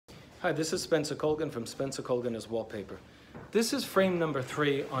Hi, this is Spencer Colgan from Spencer Colgan is Wallpaper. This is frame number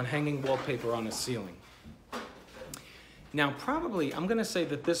 3 on hanging wallpaper on a ceiling. Now, I'm going to say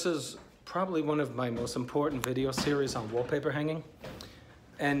that this is probably one of my most important video series on wallpaper hanging.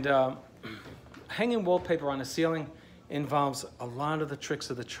 And hanging wallpaper on a ceiling involves a lot of the tricks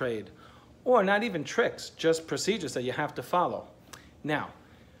of the trade. Or not even tricks, just procedures that you have to follow. Now,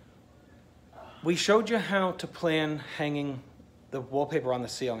 we showed you how to plan hanging the wallpaper on the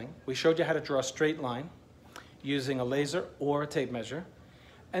ceiling. We showed you how to draw a straight line using a laser or a tape measure.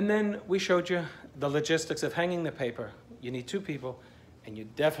 And then we showed you the logistics of hanging the paper. You need 2 people, and you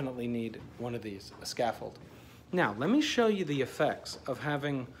definitely need one of these, a scaffold. Now, let me show you the effects of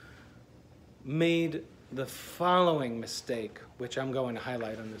having made the following mistake, which I'm going to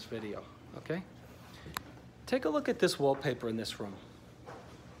highlight on this video, okay? Take a look at this wallpaper in this room.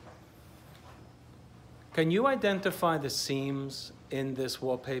 Can you identify the seams in this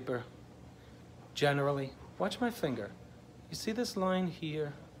wallpaper generally? Watch my finger. You see this line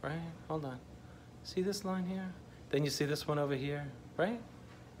here, right? Hold on. See this line here? Then you see this one over here, right?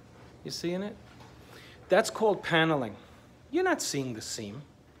 You seeing it? That's called paneling. You're not seeing the seam.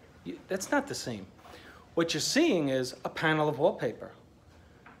 That's not the seam. What you're seeing is a panel of wallpaper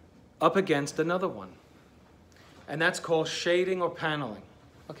up against another one. And that's called shading or paneling,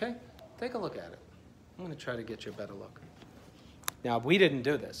 okay? Take a look at it. I'm going to try to get you a better look. Now, we didn't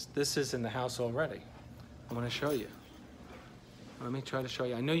do this. This is in the house already. I'm going to show you. Let me try to show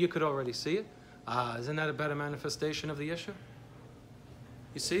you. I know you could already see it. Isn't that a better manifestation of the issue?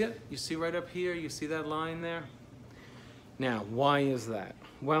 You see it? You see right up here? You see that line there? Now, why is that?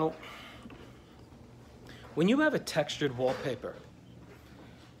 Well, when you have a textured wallpaper,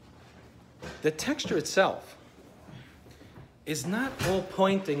 the texture itself is not all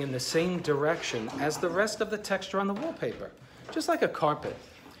pointing in the same direction as the rest of the texture on the wallpaper, just like a carpet.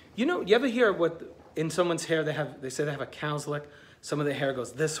 You know, you ever hear what in someone's hair they say they have a cow's lick? Some of their hair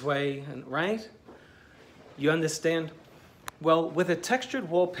goes this way, and right? You understand? Well, with a textured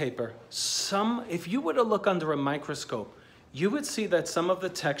wallpaper, if you were to look under a microscope, you would see that some of the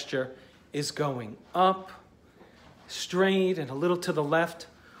texture is going up, straight, and a little to the left.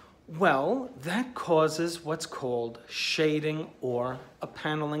 Well, that causes what's called shading or a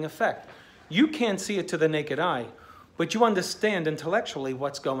paneling effect. You can't see it to the naked eye, but you understand intellectually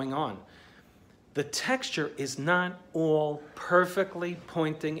what's going on. The texture is not all perfectly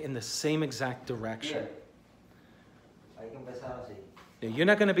pointing in the same exact direction. Now, you're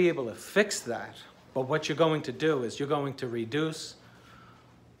not going to be able to fix that, but what you're going to do is you're going to reduce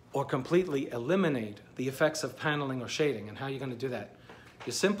or completely eliminate the effects of paneling or shading. And how are you going to do that?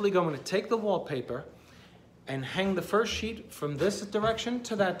 You're simply going to take the wallpaper and hang the first sheet from this direction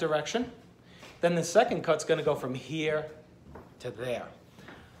to that direction. Then the second cut's going to go from here to there.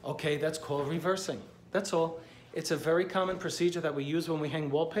 Okay, that's called reversing. That's all. It's a very common procedure that we use when we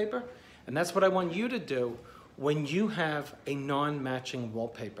hang wallpaper, and that's what I want you to do when you have a non-matching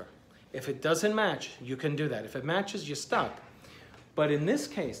wallpaper. If it doesn't match, you can do that. If it matches, you're stuck. But in this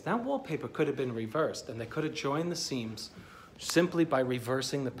case, that wallpaper could have been reversed, and they could have joined the seams simply by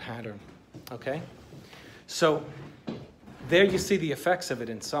reversing the pattern, okay? So there you see the effects of it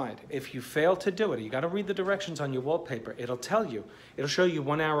inside. If you fail to do it, you gotta read the directions on your wallpaper. It'll tell you, it'll show you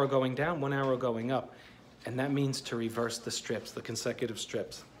 1 arrow going down, 1 arrow going up. And that means to reverse the strips, the consecutive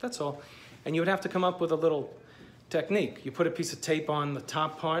strips. That's all. And you would have to come up with a little technique. You put a piece of tape on the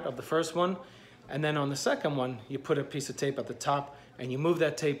top part of the first one, and then on the second one, you put a piece of tape at the top, and you move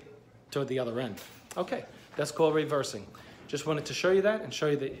that tape toward the other end. Okay, that's called reversing. Just wanted to show you that and show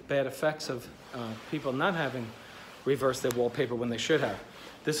you the bad effects of people not having reversed their wallpaper when they should have.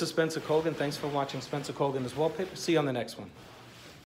 This is Spencer Colgan. Thanks for watching Spencer Colgan is Wallpaper. See you on the next one.